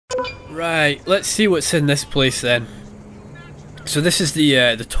Right, let's see what's in this place then. So this is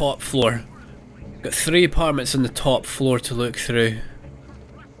the top floor. Got 3 apartments on the top floor to look through.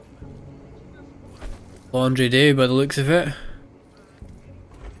 Laundry day by the looks of it.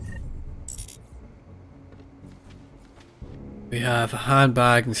 We have a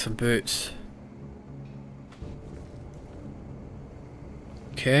handbag and some boots.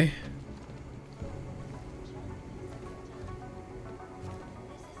 Okay.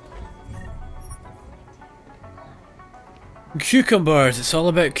 Cucumbers, it's all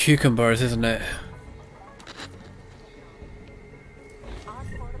about cucumbers, isn't it?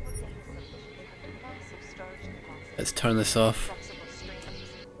 Let's turn this off.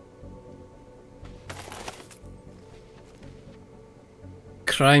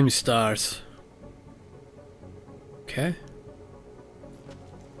 Crime stars. Okay.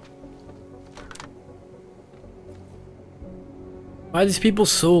 Why are these people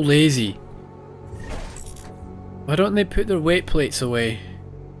so lazy? Why don't they put their weight plates away?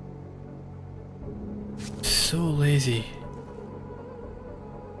 So lazy.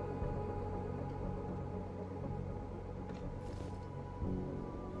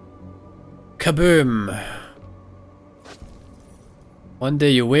 Kaboom! One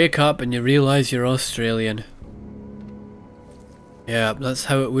day you wake up and you realise you're Australian. Yeah, that's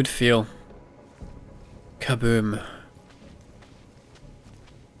how it would feel. Kaboom.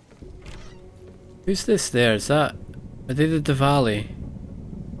 Who's this there? Is that... Are they the Diwali?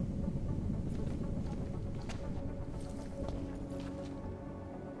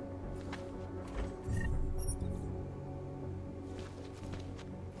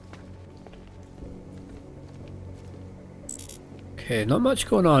 Okay, not much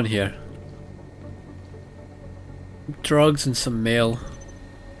going on here. Drugs and some mail.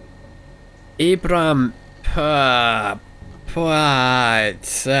 Abram...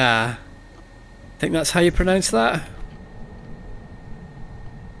 think that's how you pronounce that?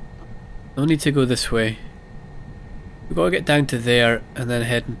 No need to go this way. We've got to get down to there and then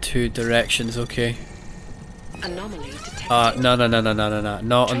head in 2 directions, okay. Anomaly detected. No.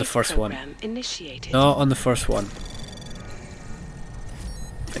 Not on the first one. Initiated. Not on the first one.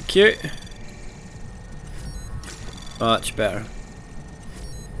 Thank you. Much better.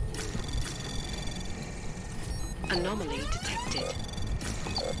 Anomaly detected.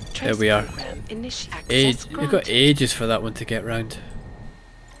 There we are. We've got ages for that one to get round.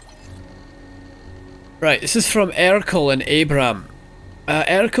 Right, this is from Erkel and Abram.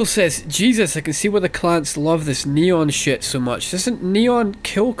 Erkel says, Jesus, I can see why the Clanks love this neon shit so much. Doesn't neon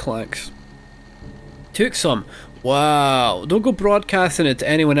kill Clanks? Took some. Wow. Don't go broadcasting it to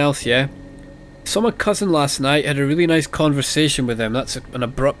anyone else, yeah? Saw my cousin last night, had a really nice conversation with him. That's an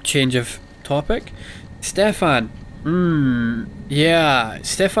abrupt change of topic. Stefan. Yeah.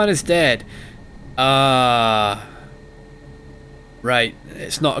 Stefan is dead. Right.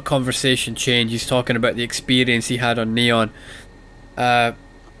 It's not a conversation change. He's talking about the experience he had on Neon.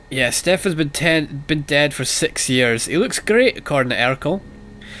 Yeah, Stefan's been dead for 6 years. He looks great, according to Erkel.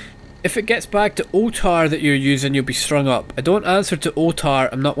 If it gets back to Otar that you're using, you'll be strung up. I don't answer to Otar.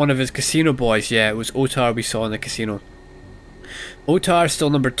 I'm not one of his casino boys. Yeah, it was Otar we saw in the casino. Otar's still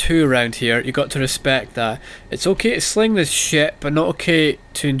number 2 around here. You got to respect that. It's okay to sling this shit, but not okay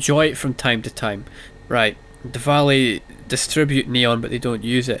to enjoy it from time to time. Right. Diwali distribute neon, but they don't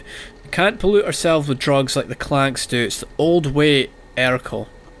use it. We can't pollute ourselves with drugs like the Clanks do. It's the old way, Erkel.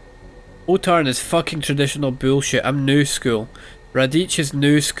 Otar and his fucking traditional bullshit. I'm new school. Radich is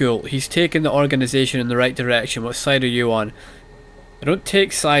new school. He's taking the organisation in the right direction. What side are you on? I don't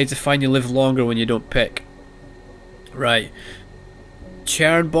take sides. I find you live longer when you don't pick. Right.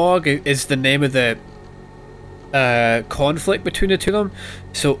 Chernbog is the name of the conflict between the two of them.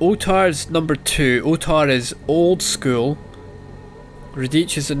 So Otar's number 2. Otar is old school.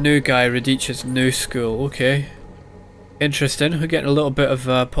 Radich is a new guy. Radich is new school. Okay. Interesting. We're getting a little bit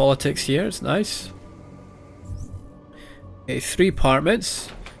of politics here. It's nice. Okay, 3 apartments.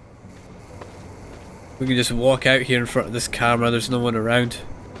 We can just walk out here in front of this camera. There's no one around.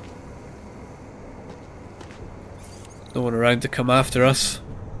 No one around to come after us.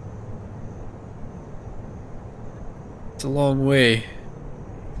 It's a long way.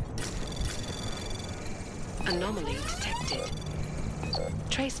 Anomaly detected.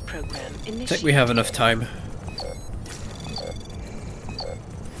 Trace program initiated. I think we have enough time.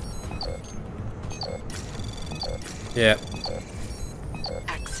 Yeah.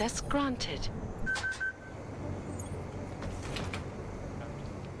 Access granted.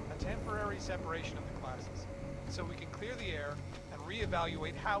 A temporary separation of the classes, so we can clear the air and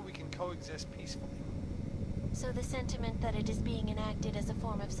reevaluate how we can coexist peacefully. So the sentiment that it is being enacted as a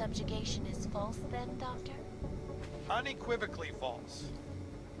form of subjugation is false then, Doctor? Unequivocally false.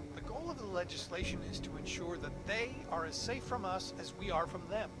 The goal of the legislation is to ensure that they are as safe from us as we are from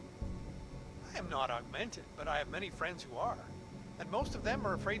them. I am not augmented, but I have many friends who are. And most of them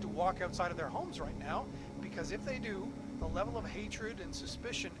are afraid to walk outside of their homes right now, because if they do, the level of hatred and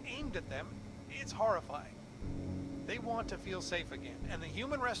suspicion aimed at them, it's horrifying. They want to feel safe again, and the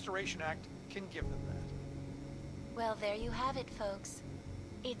Human Restoration Act can give them that. Well, there you have it, folks.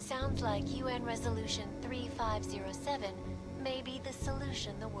 It sounds like UN Resolution 3507 may be the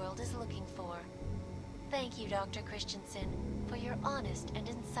solution the world is looking for. Thank you, Dr. Christensen, for your honest and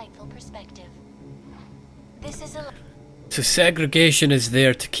insightful perspective. This is a... So segregation is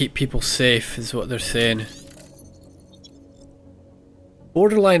there to keep people safe, is what they're saying.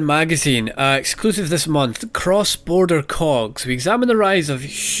 Borderline magazine, exclusive this month, Cross-Border Cogs. We examine the rise of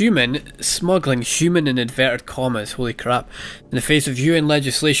human smuggling, human in inverted commas, holy crap, in the face of UN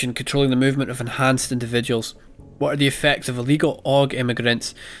legislation controlling the movement of enhanced individuals. What are the effects of illegal Aug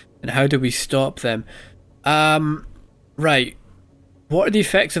immigrants, and how do we stop them? Right. What are the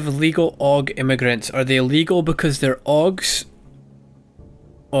effects of illegal Aug immigrants? Are they illegal because they're Augs?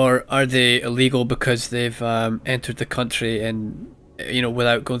 Or are they illegal because they've entered the country and, you know,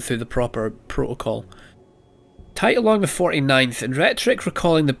 without going through the proper protocol? Tight along the 49th, in rhetoric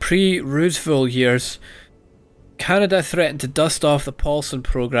recalling the pre-Roosevelt years, Canada threatened to dust off the Paulson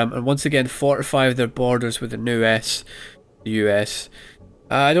program and once again fortify their borders with the new US.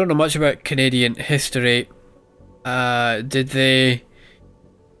 I don't know much about Canadian history. Were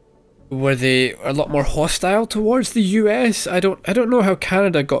they a lot more hostile towards the US? I don't know how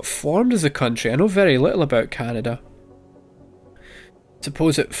Canada got formed as a country. I know very little about Canada.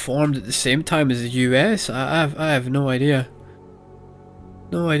 Suppose it formed at the same time as the US? I have no idea.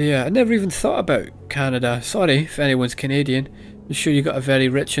 No idea. I never even thought about Canada. Sorry if anyone's Canadian. I'm sure you got a very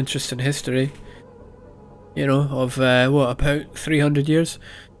rich interest in history. You know, of what, about 300 years?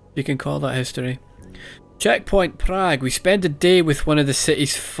 You can call that history. Checkpoint Prague. We spend a day with one of the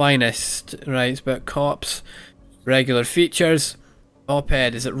city's finest. Right, it's about cops. Regular features.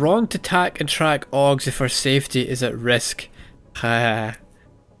 Op-ed. Is it wrong to track Augs if our safety is at risk? Yeah.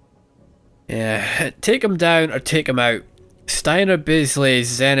 Take him down or take him out. Steiner Bisley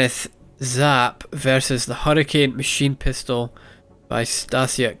Zenith Zap versus the Hurricane Machine Pistol by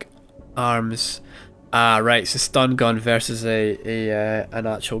Stasiuk Arms. Ah, right, it's a stun gun versus an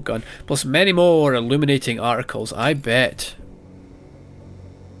actual gun. Plus many more illuminating articles, I bet.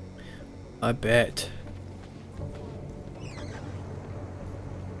 I bet.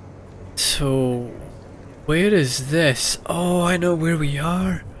 So, where is this? Oh, I know where we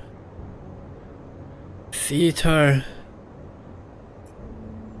are. Theatre.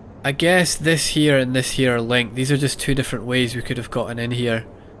 I guess this here and this here are linked. These are just two different ways we could have gotten in here.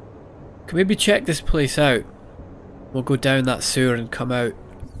 Can maybe check this place out? We'll go down that sewer and come out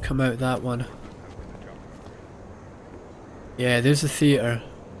that one. Yeah, there's the theatre.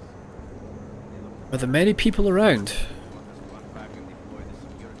 Are there many people around?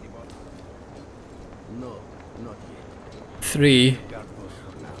 No, not yet. 3.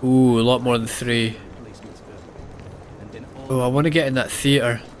 Ooh, a lot more than 3. Oh, I want to get in that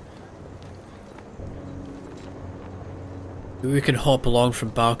theatre. Maybe we can hop along from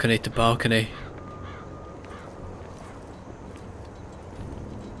balcony to balcony.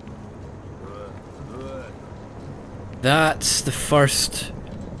 That's the first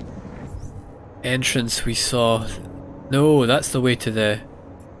entrance we saw. No, that's the way to the...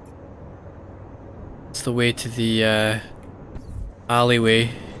 That's the way to the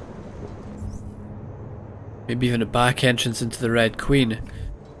alleyway. Maybe even a back entrance into the Red Queen.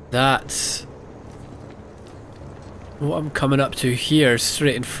 That's what I'm coming up to here,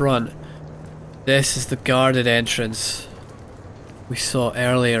 straight in front. This is the guarded entrance we saw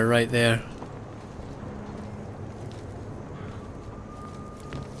earlier, right there.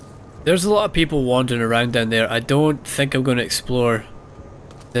 There's a lot of people wandering around down there. I don't think I'm going to explore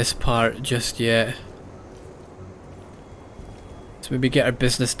this part just yet. So maybe get our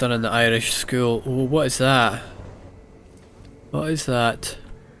business done in the Irish school. Oh, what is that? What is that?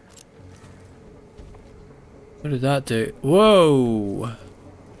 What did that do? Whoa!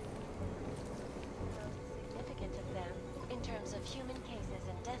 Significant of them, in terms of human cases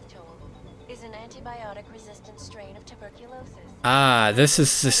and death toll, is an antibiotic-resistant strain of tuberculosis. Ah, this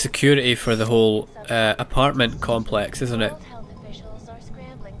is the security for the whole apartment complex, isn't it? World health officials are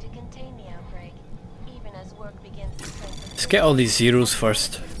scrambling to contain the outbreak, even as work begins to strengthen. Let's get all these zeros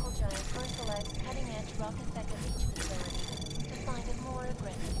first. Physical giant first selects cutting-edge rocket-second leach facility to find a more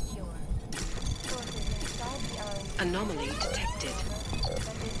aggressive cure. Sources inside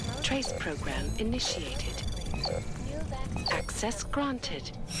Trace program initiated. New vaccine Access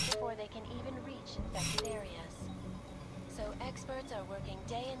granted. before they can even reach infected areas. So experts are working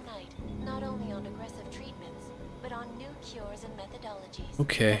day and night, not only on aggressive treatments, but on new cures and methodologies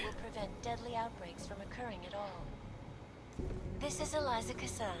Okay. that will prevent deadly outbreaks from occurring at all. This is Eliza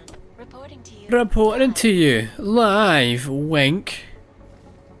Cassan, reporting to you. Reporting to you live. Wink.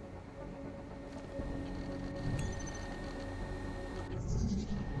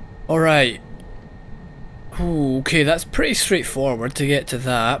 Alright. Okay, that's pretty straightforward to get to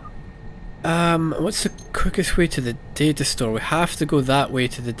that. What's the quickest way to the data store? We have to go that way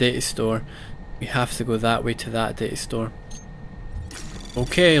to the data store. We have to go that way to that data store.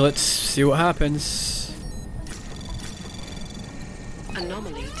 Okay, let's see what happens.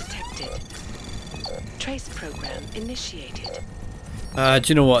 Anomaly detected. Trace program initiated. Do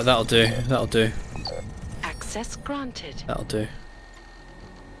you know what? That'll do. That'll do. Access granted. That'll do.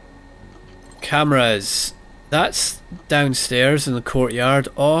 Cameras. That's downstairs in the courtyard.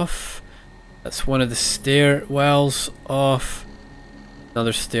 Off. That's one of the stairwells. Off.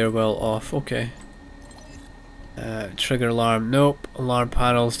 Another stairwell off. Okay. Trigger alarm. Nope. Alarm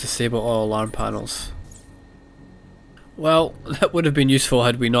panels. Disable all alarm panels. Well, that would have been useful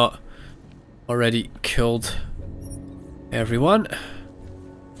had we not already killed everyone.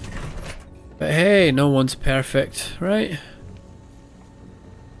 But hey, no one's perfect, right?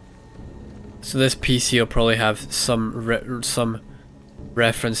 So this PC will probably have some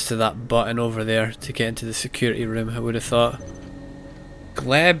reference to that button over there to get into the security room, I would have thought.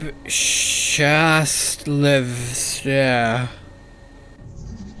 Gleb Shastlivs, yeah.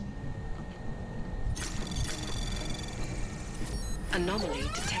 Anomaly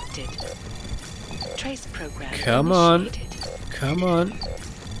detected. Trace program Come on. initiated. Come on.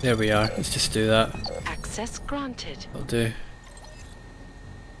 There we are, let's just do that. Access granted. I'll do.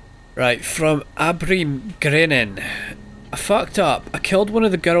 Right, from Abrim Grenin. I fucked up. I killed one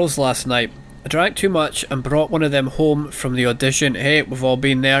of the girls last night. I drank too much and brought one of them home from the audition. Hey, we've all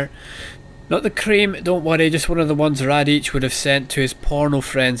been there. Not the cream, don't worry, just one of the ones Radich would have sent to his porno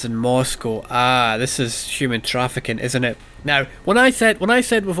friends in Moscow. Ah, this is human trafficking, isn't it? Now, when I said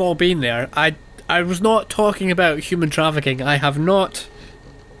we've all been there, I was not talking about human trafficking. I've not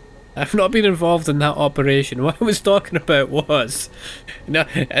been involved in that operation. What I was talking about was, no,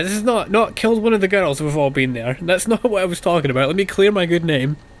 this is not killed one of the girls. We've all been there. That's not what I was talking about. Let me clear my good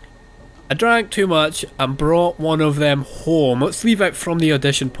name. I drank too much and brought one of them home. Let's leave out from the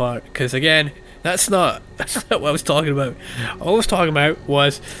audition part, because again, that's not what I was talking about. All I was talking about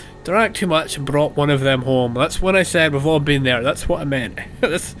was drank too much and brought one of them home. That's when I said we've all been there. That's what I meant.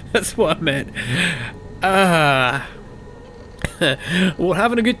 that's what I meant. We're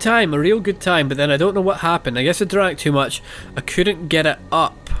having a good time, a real good time, but then I don't know what happened. I guess I drank too much. I couldn't get it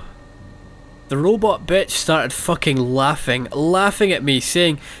up. The robot bitch started fucking laughing at me,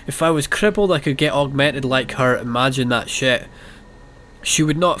 saying if I was crippled I could get augmented like her. Imagine that shit. She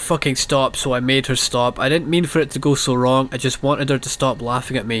would not fucking stop, so I made her stop. I didn't mean for it to go so wrong, I just wanted her to stop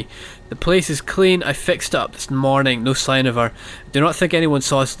laughing at me. The place is clean, I fixed it up this morning, no sign of her. I do not think anyone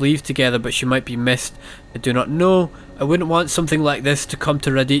saw us leave together, but she might be missed. I do not know. I wouldn't want something like this to come to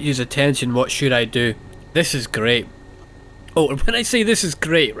Radich's attention. What should I do? This is great. Oh, when I say this is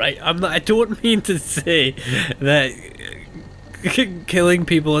great, right, I don't mean to say that killing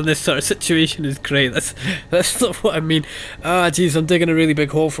people in this sort of situation is great. That's not what I mean. Ah, jeez, I'm digging a really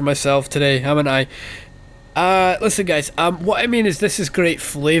big hole for myself today, haven't I? Listen guys, what I mean is this is great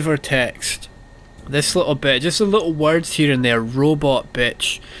flavor text. This little bit, just the little words here and there. Robot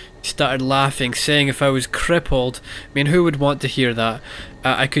bitch started laughing, saying if I was crippled, I mean, who would want to hear that?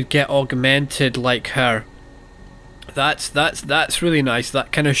 I could get augmented like her. That's really nice.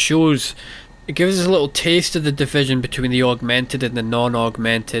 That kind of shows, it gives us a little taste of the division between the augmented and the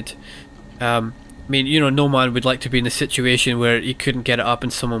non-augmented. I mean, you know, no man would like to be in a situation where he couldn't get it up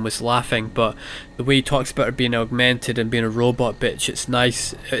and someone was laughing, but the way he talks about her being augmented and being a robot bitch, it's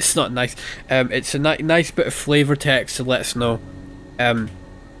nice. It's not nice. It's a nice bit of flavor text to let us know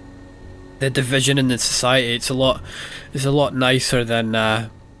the division in the society. It's a lot nicer than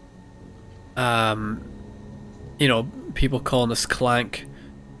you know, people calling us clank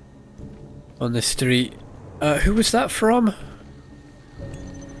on the street. Who was that from?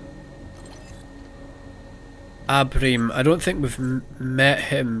 Abrim. I don't think we've met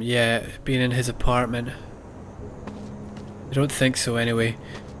him yet, being in his apartment. I don't think so anyway.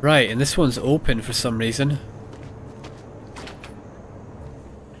 Right, and this one's open for some reason.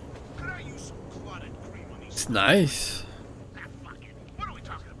 It's nice. What are we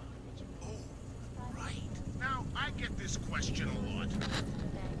talking about? Oh, right. Now, I get this question a lot.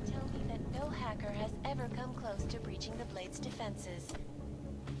 attacker has ever come close to breaching the blade's defenses.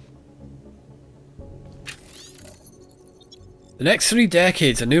 The next 3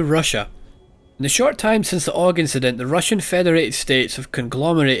 decades, a new Russia. In the short time since the Aug Incident, the Russian Federated States have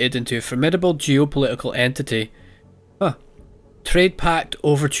conglomerated into a formidable geopolitical entity. Trade pact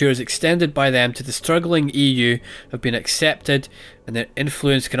overtures extended by them to the struggling EU have been accepted, and their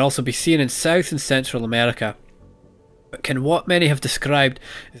influence can also be seen in South and Central America. But can what many have described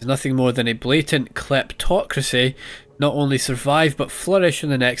as nothing more than a blatant kleptocracy not only survive but flourish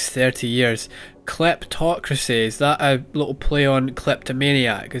in the next 30 years? Kleptocracy, is that a little play on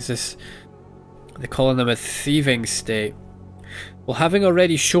kleptomaniac? Is this, they're calling them a thieving state? Well, having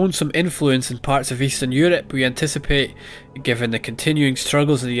already shown some influence in parts of Eastern Europe, we anticipate, given the continuing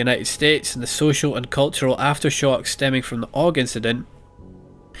struggles of the United States and the social and cultural aftershocks stemming from the Aug Incident,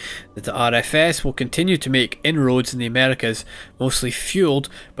 that the RFS will continue to make inroads in the Americas, mostly fueled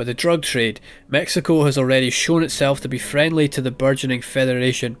by the drug trade. Mexico has already shown itself to be friendly to the burgeoning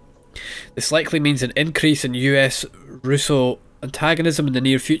Federation. This likely means an increase in US-Russo antagonism in the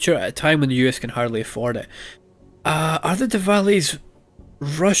near future, at a time when the US can hardly afford it. Are the Diwalis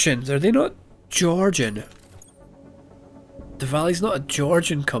Russians? Are they not Georgian? Diwali's not a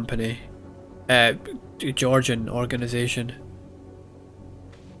Georgian company. Georgian organisation.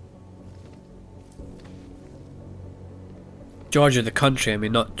 Georgia the country, I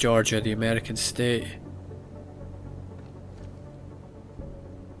mean, not Georgia the American state.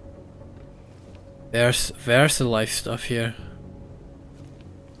 There's VersaLife stuff here.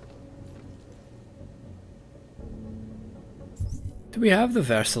 Do we have the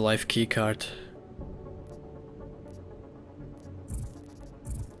VersaLife keycard?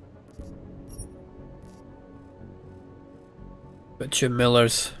 Got Jim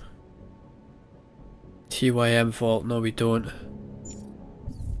Miller's TYM vault. No, we don't.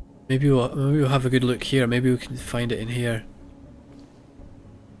 Maybe we'll have a good look here. Maybe we can find it in here.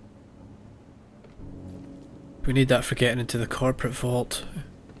 We need that for getting into the corporate vault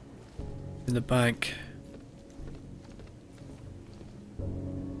in the bank.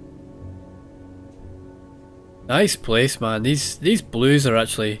 Nice place, man. These blues are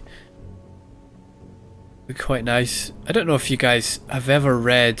actually quite nice. I don't know if you guys have ever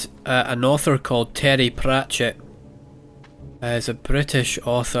read an author called Terry Pratchett. He's a British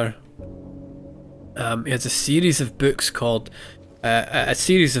author. He has a series of books called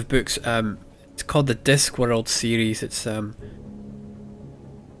it's called the Discworld series. It's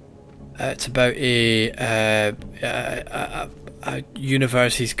about a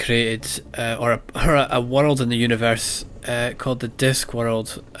universe he's created, or a world in the universe called the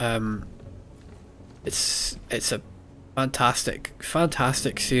Discworld. It's a fantastic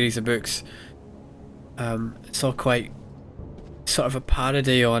series of books. It's all quite sort of a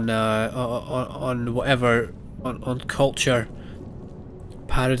parody on culture,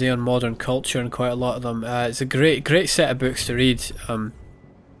 parody on modern culture, and quite a lot of them. It's a great set of books to read.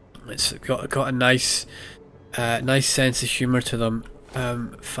 It's got a nice sense of humour to them.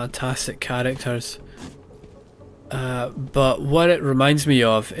 Fantastic characters. But what it reminds me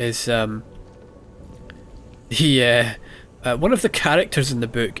of is one of the characters in the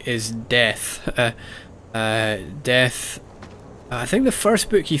book is Death. Death. I think the first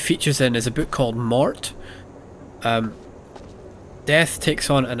book he features in is a book called Mort. Death takes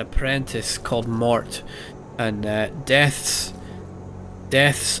on an apprentice called Mort, and Death's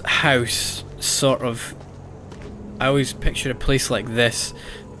house sort of. I always picture a place like this,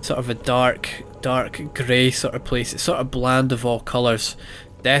 sort of a dark grey sort of place. It's sort of bland of all colours.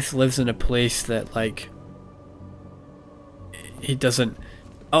 Death lives in a place that, like, he doesn't.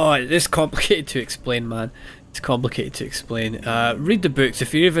 Oh, it's complicated to explain, man. It's complicated to explain. Read the books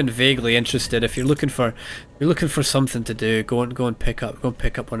if you're even vaguely interested. If you're looking for something to do, go and pick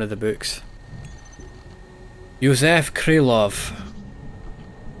up one of the books. Yosef Krylov.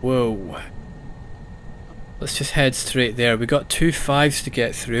 Whoa. Let's just head straight there. We got 2 5s to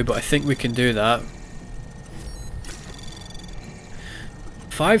get through, but I think we can do that.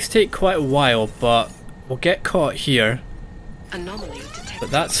 5s take quite a while, but we'll get caught here. Anomaly detected. But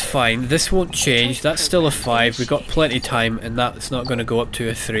that's fine. This won't change. That's still a 5. We've got plenty of time, and that's not going to go up to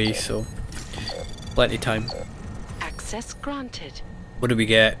a 3, so plenty of time. Access granted. What do we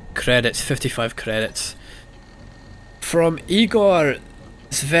get? Credits. 55 credits. From Igor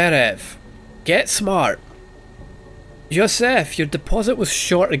Zverev. Get smart. Yosef, your deposit was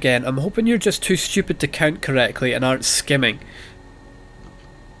short again. I'm hoping you're just too stupid to count correctly and aren't skimming.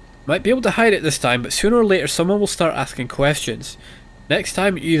 Might be able to hide it this time, but sooner or later someone will start asking questions. Next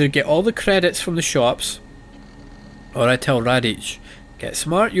time you either get all the credits from the shops, or I tell Radic, Get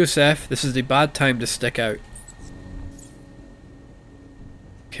smart, Yosef. This is the bad time to stick out.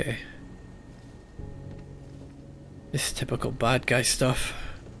 Okay. This is typical bad guy stuff.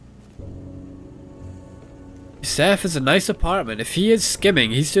 Yosef is a nice apartment. If he is skimming,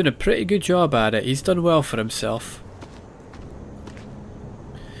 he's doing a pretty good job at it. He's done well for himself.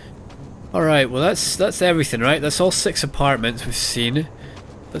 Alright, well that's everything, right? That's all 6 apartments we've seen.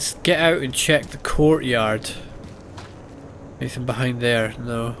 Let's get out and check the courtyard. Anything behind there?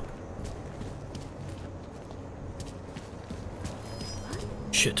 No.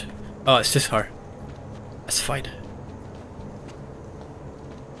 Shit. Oh, it's just her. That's fine.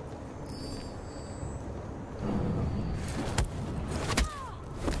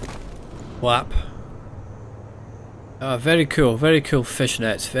 Whap. Oh, very cool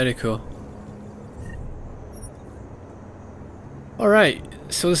fishnets, very cool. Alright,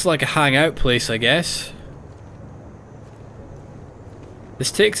 so this is like a hangout place, I guess.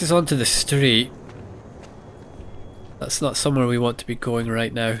 This takes us onto the street. That's not somewhere we want to be going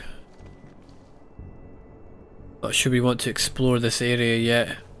right now. Not sure we want to explore this area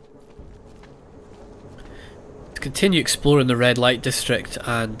yet. Let's continue exploring the red light district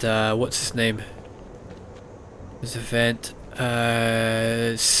and what's his name? This event.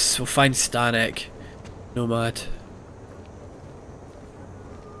 We'll find Stanek. Nomad.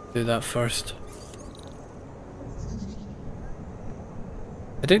 Do that first.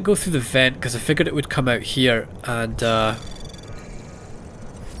 I didn't go through the vent because I figured it would come out here, and I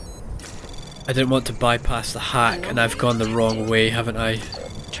didn't want to bypass the hack, and I've gone the wrong way, haven't I?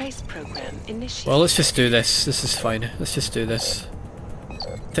 Trace program initiated. Well, let's just do this. This is fine. Let's just do this.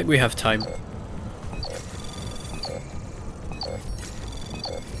 I think we have time.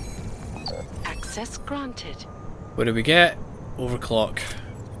 Access granted. What do we get? Overclock.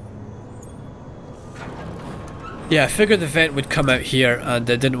 Yeah, I figured the vent would come out here, and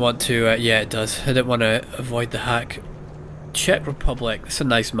I didn't want to, yeah it does, I didn't want to avoid the hack. Czech Republic, that's a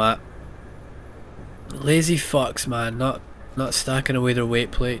nice map. Lazy fucks, man, not stacking away their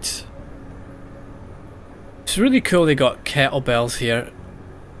weight plates. It's really cool they got kettlebells here.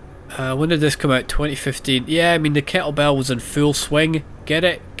 When did this come out? 2015. Yeah, I mean the kettlebell was in full swing, get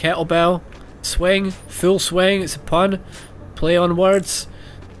it? Kettlebell, swing, full swing, it's a pun, play on words.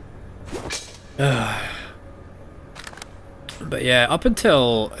 But yeah, I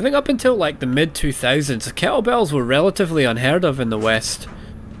think up until like the mid 2000s, kettlebells were relatively unheard of in the West.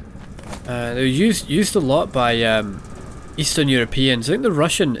 They were used a lot by Eastern Europeans. I think the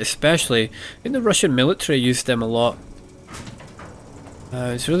Russian, especially, I think the Russian military used them a lot.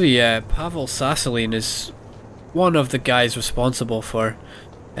 It's really Pavel Sasalin is one of the guys responsible for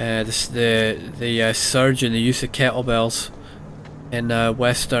the surge in the use of kettlebells in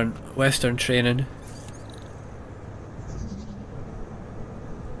Western training.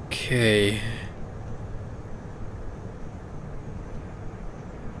 Okay.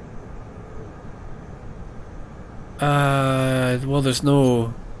 Well, there's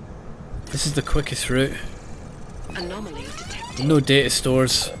no. This is the quickest route. Anomaly detected. No data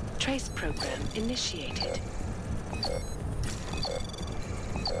stores. Trace program initiated.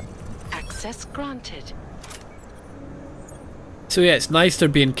 Access granted. So yeah, it's nice there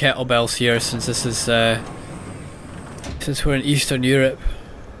being kettlebells here since this is since we're in Eastern Europe.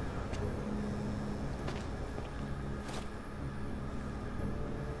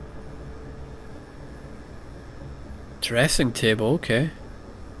 Dressing table, okay.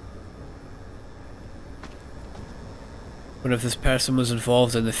 Wonder if this person was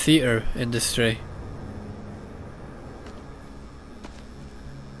involved in the theatre industry.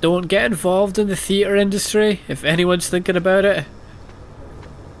 Don't get involved in the theatre industry if anyone's thinking about it.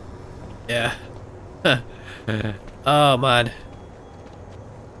 Yeah. Oh man.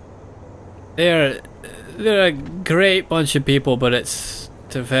 They're a great bunch of people, but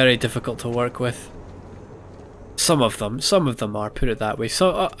they're very difficult to work with. Some of them are, put it that way.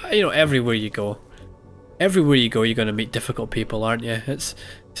 So you know, everywhere you go, you're going to meet difficult people, aren't you? It's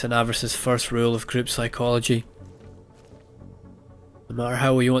Sinavris' first rule of group psychology. No matter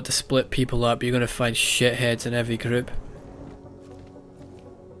how you want to split people up, you're going to find shitheads in every group.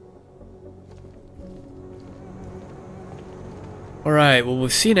 Alright, well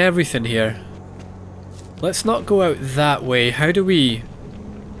we've seen everything here. Let's not go out that way. How did we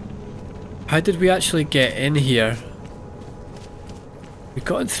actually get in here? We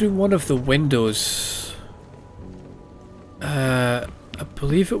got in through one of the windows. I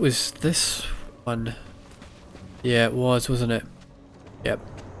believe it was this one. Yeah, it was, wasn't it? Yep.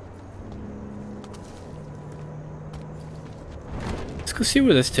 Let's go see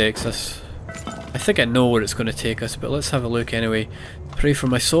where this takes us. I think I know where it's going to take us, but let's have a look anyway. Pray for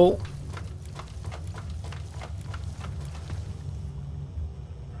my soul.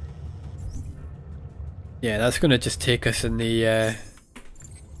 Yeah, that's gonna just take us in the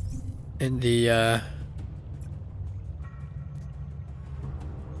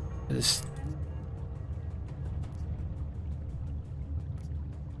there's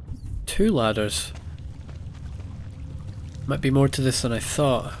two ladders. Might be more to this than I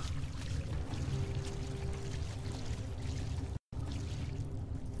thought.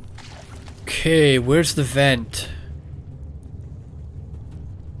 Okay, where's the vent?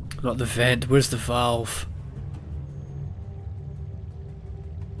 Not the vent, where's the valve?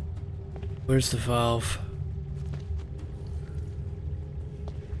 Where's the valve?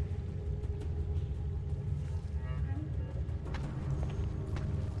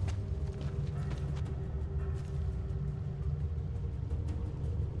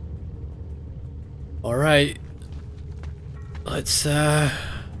 Alright. Let's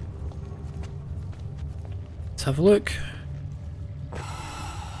have a look.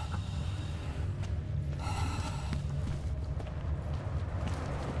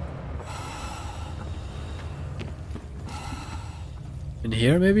 In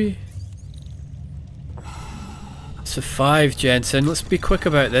here, maybe? It's a 5, Jensen. Let's be quick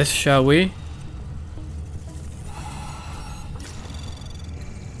about this, shall we?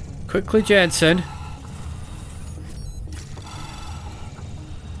 Quickly, Jensen.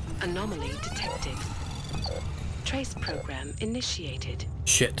 Anomaly detected. Trace program initiated.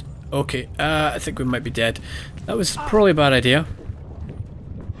 Shit. Okay, I think we might be dead. That was probably a bad idea.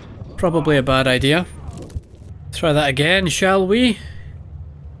 Probably a bad idea. Let's try that again, shall we?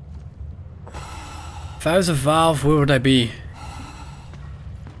 If I was a valve, where would I be?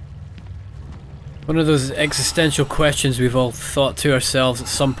 One of those existential questions we've all thought to ourselves at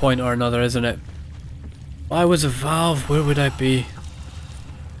some point or another, isn't it? If I was a valve, where would I be?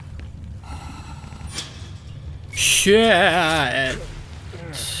 Shit!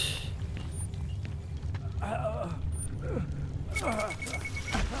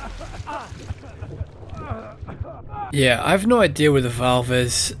 Yeah, I've no idea where the valve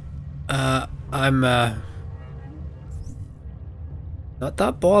is. I'm not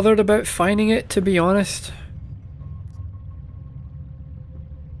that bothered about finding it, to be honest.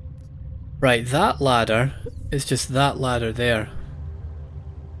 Right, that ladder is just that ladder there.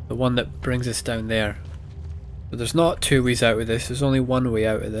 The one that brings us down there. But there's not two ways out of this, there's only one way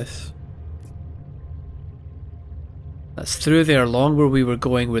out of this. That's through there, along where we were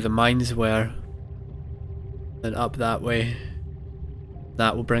going, where the mines were. And up that way.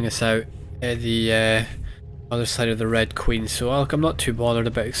 That will bring us out at the other side of the Red Queen. So look, I'm not too bothered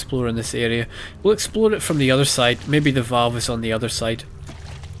about exploring this area. We'll explore it from the other side. Maybe the valve is on the other side.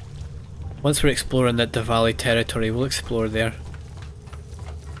 Once we're exploring that Diwali territory, we'll explore there.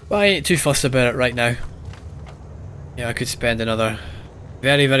 But I ain't too fussed about it right now. Yeah, I could spend another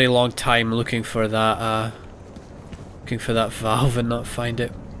very, very long time looking for that valve and not find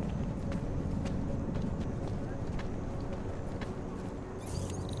it.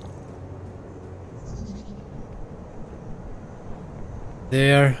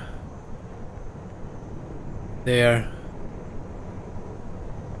 There. There.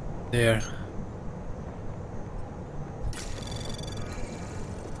 There.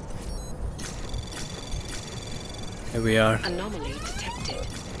 Here we are. Anomaly detected.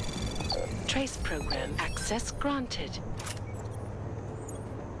 Trace program access granted.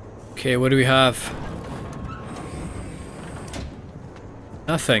 Okay, what do we have?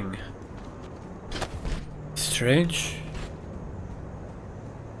 Nothing. Strange.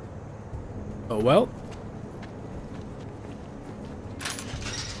 Oh well.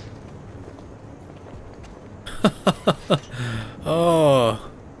 Oh.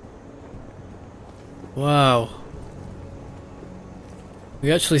 Wow.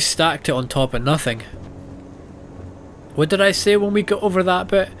 We actually stacked it on top of nothing. What did I say when we got over that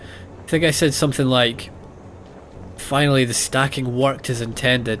bit? I think I said something like, finally the stacking worked as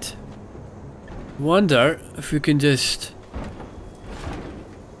intended. Wonder if we can just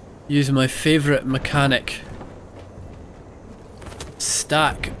use my favourite mechanic.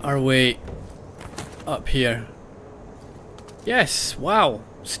 Stack our way up here. Yes, wow,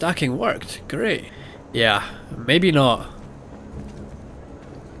 stacking worked, great. Yeah, maybe not.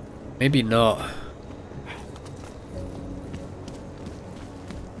 Maybe not.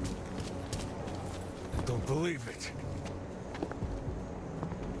 Don't believe it.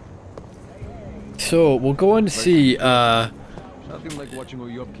 So we'll go and see Nothing like watching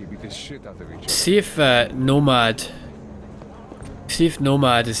Oyobki beat the shit out of each other. see if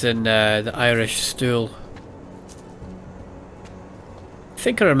Nomad is in the Irish stool.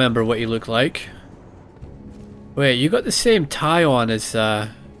 think I remember what you look like. Wait, you got the same tie on as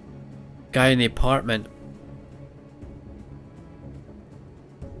guy in the apartment.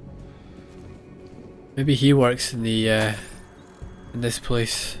 Maybe he works in the in this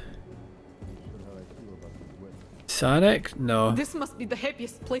place. Stanek? No. This must be the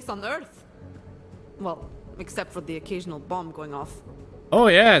happiest place on Earth. Well, except for the occasional bomb going off. Oh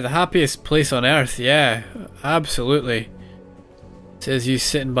yeah, the happiest place on Earth. Yeah, absolutely. Says you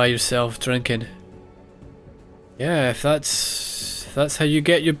sitting by yourself drinking. Yeah, if that's how you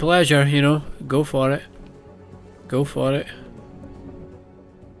get your pleasure, you know, go for it. Go for it.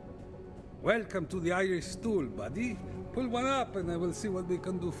 Welcome to the Irish stool, buddy. Pull one up and I will see what we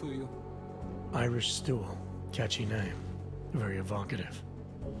can do for you. Irish stool. Catchy name. Very evocative.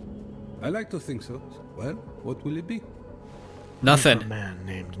 I like to think so. Well, what will it be? Nothing. A man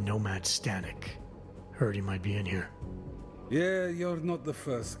named Nomad Stanek. Heard he might be in here. Yeah, you're not the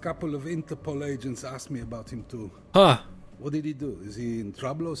first. Couple of Interpol agents asked me about him too. Huh. What did he do? Is he in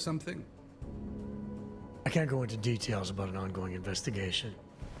trouble or something? I can't go into details about an ongoing investigation.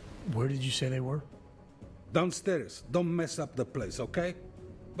 Where did you say they were? Downstairs. Don't mess up the place, okay?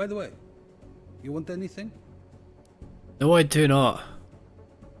 By the way, you want anything? No, I do not.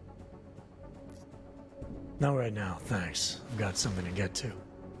 Not right now, thanks. I've got something to get to.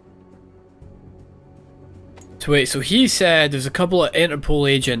 So wait, so he said there's a couple of Interpol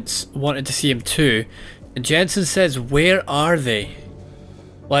agents wanted to see him too, and Jensen says, where are they?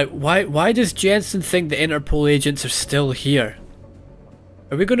 Like, why does Jensen think the Interpol agents are still here?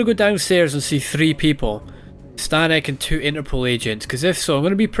 Are we going to go downstairs and see 3 people? Stanek and 2 Interpol agents? Because if so, I'm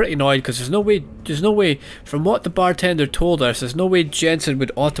going to be pretty annoyed, because there's no way, from what the bartender told us, there's no way Jensen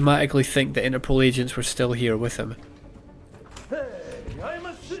would automatically think the Interpol agents were still here with him. Hey, I'm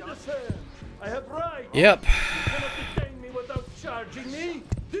a citizen. I have rights. Yep. You cannot detain me without charging me.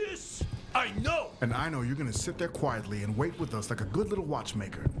 This I know. And I know you're gonna sit there quietly and wait with us like a good little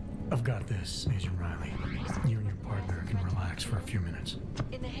watchmaker. I've got this, Agent Riley. You and your partner can relax for a few minutes.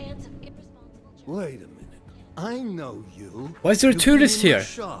 In the hands of irresponsible... Wait a minute. I know you. Why is there a tourist here?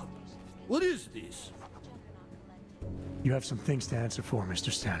 Shop. What is this? You have some things to answer for, Mr.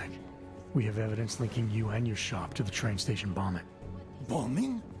 Stanek. We have evidence linking you and your shop to the train station bombing.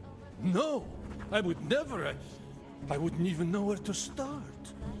 Bombing? No, I would never. I wouldn't even know where to start.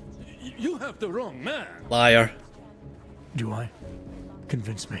 You have the wrong man. Liar. Do I?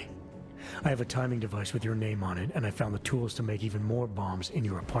 Convince me. I have a timing device with your name on it, and I found the tools to make even more bombs in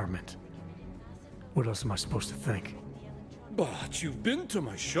your apartment. What else am I supposed to think? But you've been to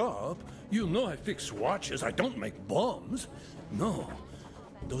my shop. You know I fix watches. I don't make bombs. No,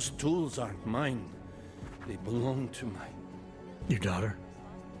 those tools aren't mine. They belong to my... Your daughter?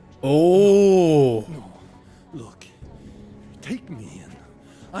 Oh. No, look. Take me in.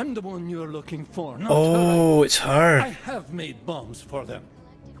 I'm the one you're looking for, not Oh, her. it's her. I have made bombs for them.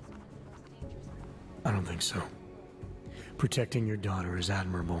 I don't think so. Protecting your daughter is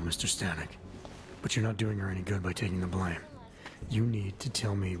admirable, Mr. Stanek. But you're not doing her any good by taking the blame. You need to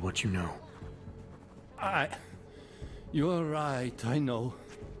tell me what you know. You're right, I know.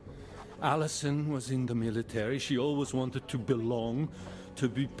 Allison was in the military. She always wanted to belong, to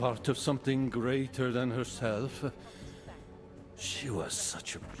be part of something greater than herself. She was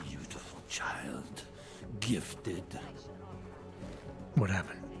such a beautiful child. Gifted. What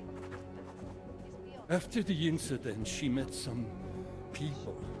happened? After the incident, she met some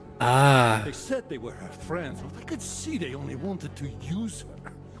people. Ah. They said they were her friends, but I could see they only wanted to use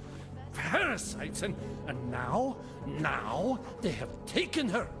her. Parasites, and now they have taken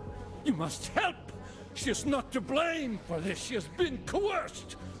her. You must help. She is not to blame for this. She has been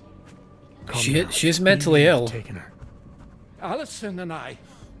coerced. She is mentally ill. Taken her. Allison and I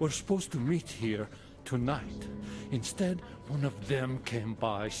were supposed to meet here tonight. Instead, one of them came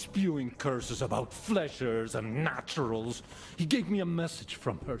by, spewing curses about fleshers and naturals. He gave me a message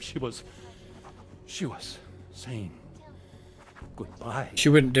from her. She was saying goodbye. She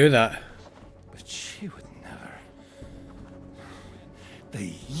wouldn't do that. But she would never.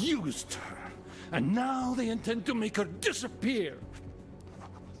 They used her, and now they intend to make her disappear.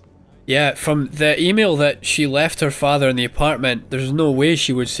 Yeah, from the email that she left her father in the apartment, there's no way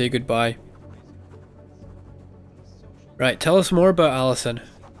she would say goodbye. Right, tell us more about Allison.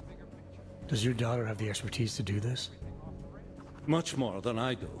 Does your daughter have the expertise to do this? Much more than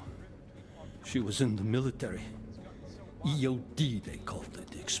I do. She was in the military. EOD, they called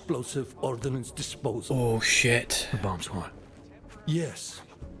it. Explosive Ordnance Disposal. Oh, shit. The bomb squad. Yes.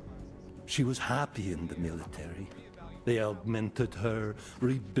 She was happy in the military. They augmented her,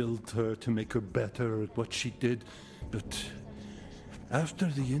 rebuilt her to make her better at what she did. But After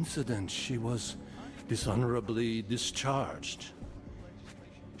the incident, she was dishonorably discharged.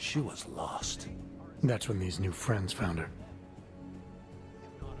 She was lost. That's when these new friends found her.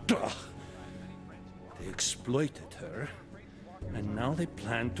 Ugh. They exploited her, and now they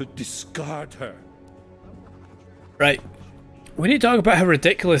plan to discard her. Right. We need to talk about how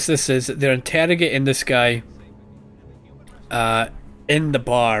ridiculous this is that they're interrogating this guy in the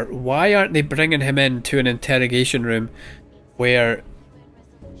bar. Why aren't they bringing him into an interrogation room where,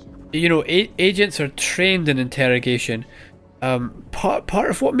 you know, agents are trained in interrogation? Part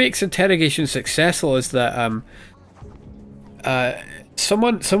of what makes interrogation successful is that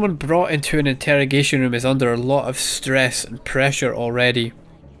someone brought into an interrogation room is under a lot of stress and pressure already,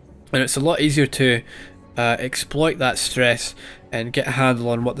 and it's a lot easier to exploit that stress and get a handle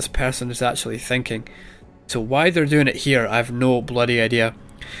on what this person is actually thinking. So why they're doing it here, I have no bloody idea.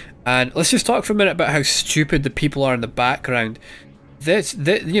 And let's just talk for a minute about how stupid the people are in the background. This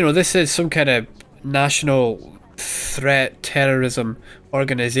is some kind of national threat terrorism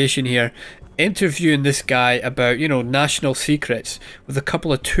organization here, interviewing this guy about, you know, national secrets, with a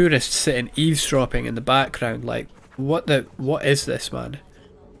couple of tourists sitting eavesdropping in the background. Like, what is this, man?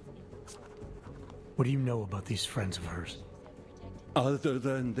 What do you know about these friends of hers? Other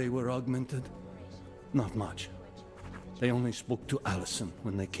than they were augmented? Not much. They only spoke to Allison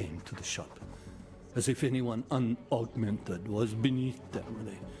when they came to the shop. As if anyone unaugmented was beneath them.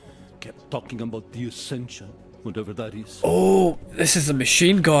 They kept talking about the Ascension, whatever that is. Oh, this is the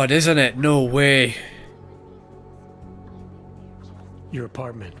machine god, isn't it? No way. Your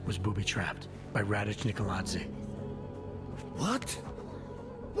apartment was booby-trapped by Radic Nikoladzzi. What?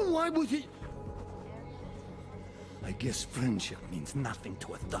 Why would he? I guess friendship means nothing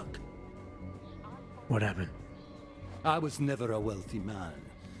to a thug. What happened? I was never a wealthy man,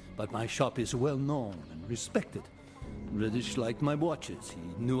 but my shop is well known and respected. Reddish liked my watches.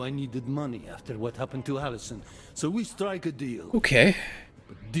 He knew I needed money after what happened to Allison, so we strike a deal. Okay.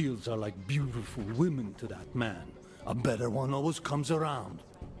 But deals are like beautiful women to that man. A better one always comes around.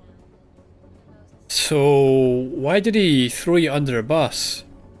 So why did he throw you under a bus?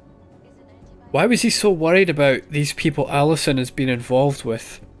 Why was he so worried about these people Allison has been involved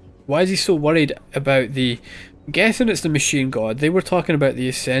with? Why is he so worried about the... I'm guessing it's the machine god. They were talking about the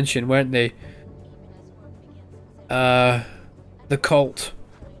Ascension, weren't they? The cult.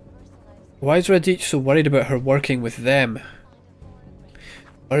 Why is Radic so worried about her working with them?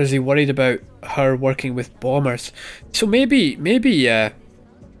 Or is he worried about her working with bombers? So maybe the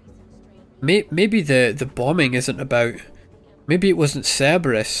bombing isn't about... Maybe it wasn't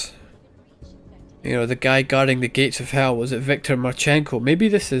Cerberus. You know, the guy guarding the gates of hell. Was it Viktor Marchenko? Maybe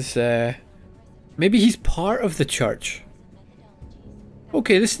this is... maybe he's part of the church.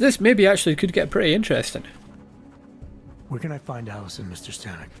 Okay, this maybe actually could get pretty interesting. Where can I find Allison, Mr.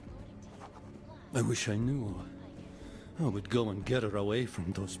 Stanek? I wish I knew. I would go and get her away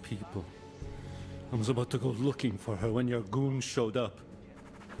from those people. I was about to go looking for her when your goons showed up.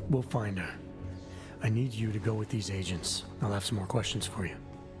 We'll find her. I need you to go with these agents. I'll have some more questions for you.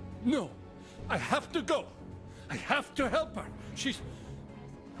 No! I have to go! I have to help her!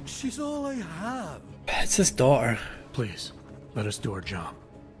 She's all I have! It's his daughter. Please, let us do our job.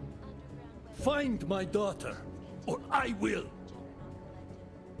 Find my daughter, or I will!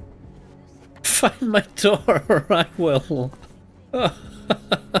 Find my daughter or I will.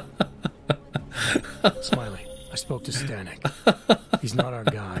 Smiley, I spoke to Stanek. He's not our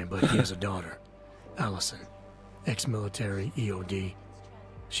guy, but he has a daughter. Allison. Ex-military, EOD.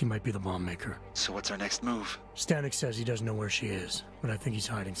 She might be the bomb maker. So what's our next move? Stanek says he doesn't know where she is, but I think he's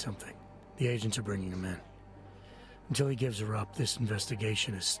hiding something. The agents are bringing him in. Until he gives her up, this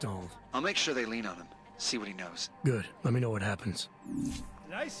investigation is stalled. I'll make sure they lean on him. See what he knows. Good. Let me know what happens.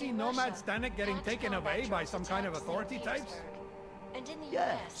 Did I see Nomad Stanek getting taken away by some kind of authority types? And in the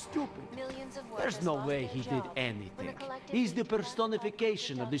Yeah, US, stupid. millions of There's workers no lost way their he did jobs when anything. the collective He's the union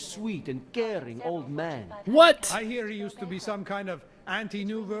personification of the sweet and caring old man. What? I hear he used to be some kind of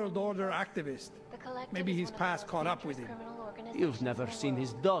anti-New World Order activist. Maybe his past caught up with him. You've never seen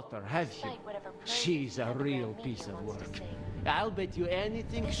his daughter, have you? She's a real piece of work. I'll bet you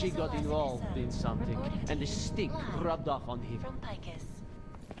anything she got involved in something, and the stink rubbed off on him. From Picus.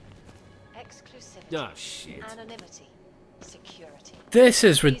 Exclusivity. Oh, shit. Anonymity. Security. This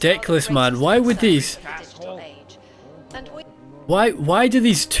is ridiculous, man. Why would these... Why do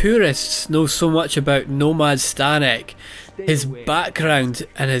these tourists know so much about Nomad Stanek, his background,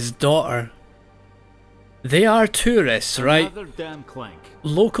 and his daughter? They are tourists, right? Another damn clank.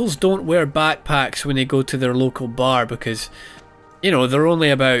 Locals don't wear backpacks when they go to their local bar because, you know, they're only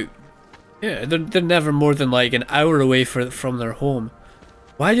about... Yeah, they're never more than like an hour away from their home.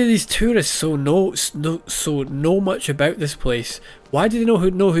 Why do these tourists so know much about this place? Why do they know who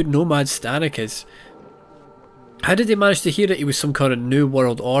Nomad Stanek is? How did they manage to hear that he was some kind of New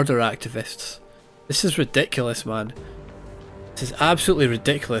World Order activist? This is ridiculous, man. This is absolutely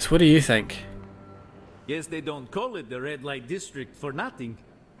ridiculous. What do you think? Guess they don't call it the red light district for nothing.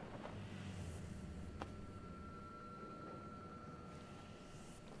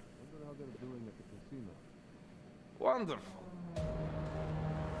 Wonderful.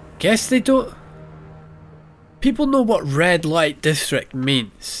 Guess they don't. People know what red light district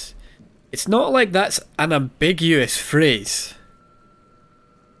means. It's not like that's an ambiguous phrase.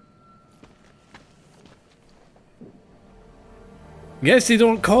 Guess they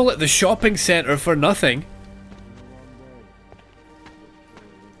don't call it the shopping centre for nothing.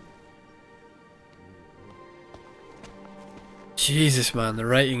 Jesus, man, the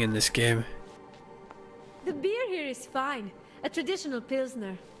writing in this game. The beer here is fine. A traditional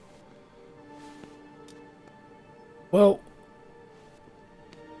pilsner. Well,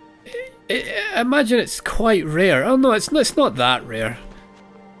 I imagine it's quite rare. Oh no, it's not that rare.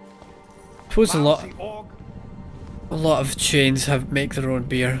 I suppose a lot of chains make their own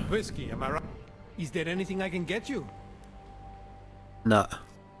beer. Whiskey, am I right? Is there anything I can get you? Nah.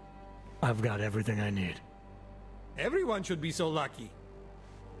 I've got everything I need. Everyone should be so lucky.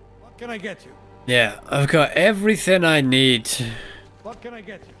 What can I get you? Yeah, I've got everything I need. What can I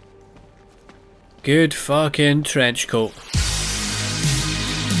get you? Good fucking trench coat.